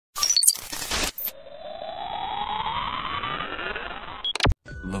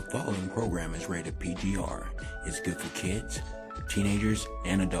The following program is rated PGR. It's good for kids, teenagers,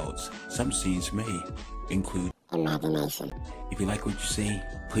 and adults. Some scenes may include imagination. If you like what you see,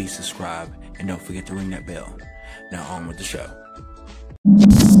 please subscribe and don't forget to ring that bell. Now on with the show.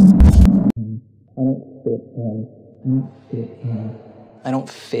 I don't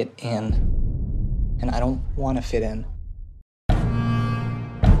fit in. And I don't want to fit in.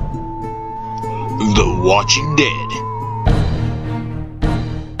 The Watching Dead.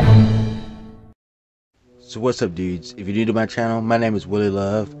 So what's up, dudes? If you're new to my channel, my name is Willie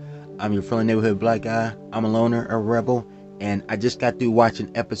Love. I'm your friendly neighborhood black guy. I'm a loner, a rebel, and I just got through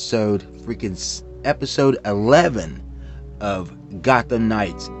watching episode 11 of Gotham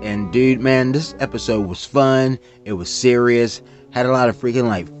Knights. And dude, man, this episode was fun. It was serious. Had a lot of freaking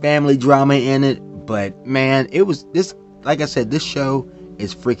like family drama in it. But man, it was this. Like I said, this show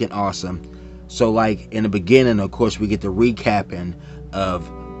is freaking awesome. So like in the beginning, of course, we get the recapping of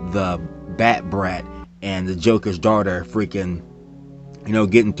the Bat Brat and the Joker's daughter freaking, you know,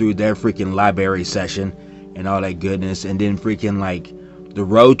 getting through their freaking library session and all that goodness. And then freaking like the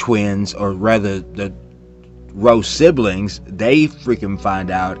Rowe twins, or rather the Rowe siblings, they freaking find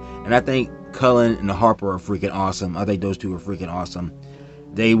out. And I think Cullen and Harper are freaking awesome. I think those two are freaking awesome.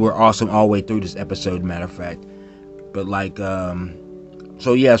 They were awesome all the way through this episode, matter of fact. But like,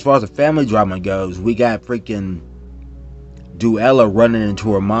 so yeah, as far as the family drama goes, we got freaking Duela running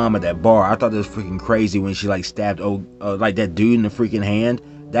into her mom at that bar. I thought that was freaking crazy when she like stabbed like that dude in the freaking hand.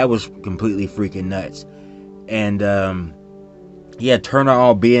 That was completely freaking nuts. And yeah, Turner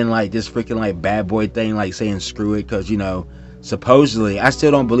all being like this freaking like bad boy thing, like saying screw it, because you know, supposedly, I still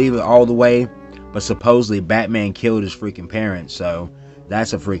don't believe it all the way, but supposedly Batman killed his freaking parents, so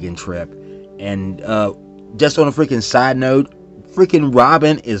that's a freaking trip. And just on a freaking side note, freaking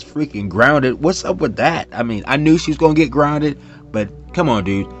Robin is freaking grounded. What's up with that? I mean, I knew she was gonna get grounded, but come on,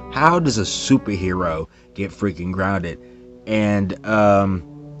 dude. How does a superhero get freaking grounded? And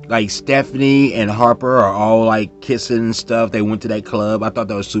like Stephanie and Harper are all like kissing and stuff. They went to that club. I thought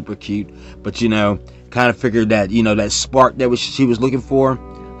that was super cute. But you know, kind of figured that, you know, that spark that she was looking for,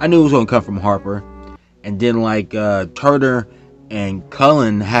 I knew it was gonna come from Harper. And then like Turner and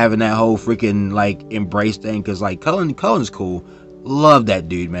Cullen having that whole freaking like embrace thing, because like Cullen's cool. Love that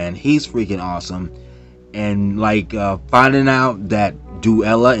dude, man. He's freaking awesome. And like finding out that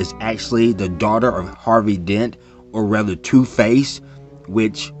Duela is actually the daughter of Harvey Dent, or rather Two-Face,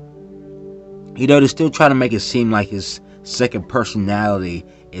 which, you know, they're still trying to make it seem like his second personality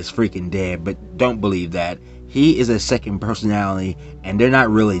is freaking dead, but don't believe that. He is a second personality, and they're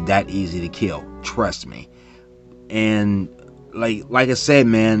not really that easy to kill. Trust me. And like I said,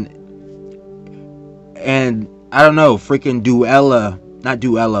 man, and I don't know, freaking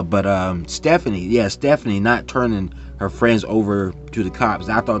Stephanie, yeah, Stephanie not turning her friends over to the cops.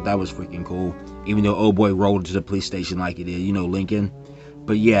 I thought that was freaking cool, even though old boy rolled to the police station like he did, you know, Lincoln.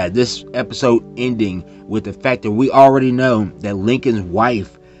 But yeah, this episode ending with the fact that we already know that Lincoln's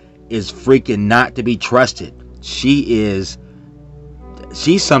wife is freaking not to be trusted. She's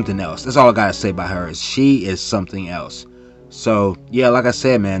something else. That's all I gotta say about her, is she is something else. So yeah, like I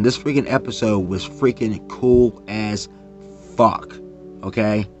said, man, this freaking episode was freaking cool as fuck.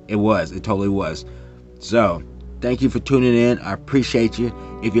 Okay, it totally was. So thank you for tuning in. I appreciate you.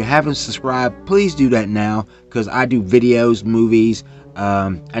 If you haven't subscribed, please do that now, because I do videos, movies.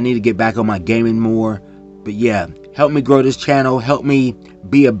 I need to get back on my gaming more. But yeah, help me grow this channel. Help me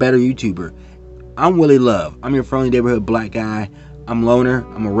be a better YouTuber. I'm Willie Love. I'm your friendly neighborhood black guy. I'm loner.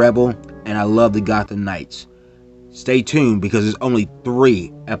 I'm a rebel, and I love the Gotham Knights. Stay tuned, because there's only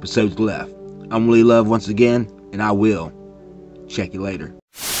 3 episodes left. I'm Willie Love once again, and I will check you later.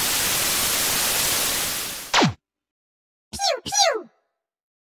 Pew pew.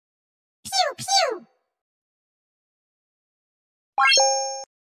 Pew pew.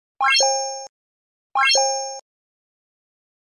 What?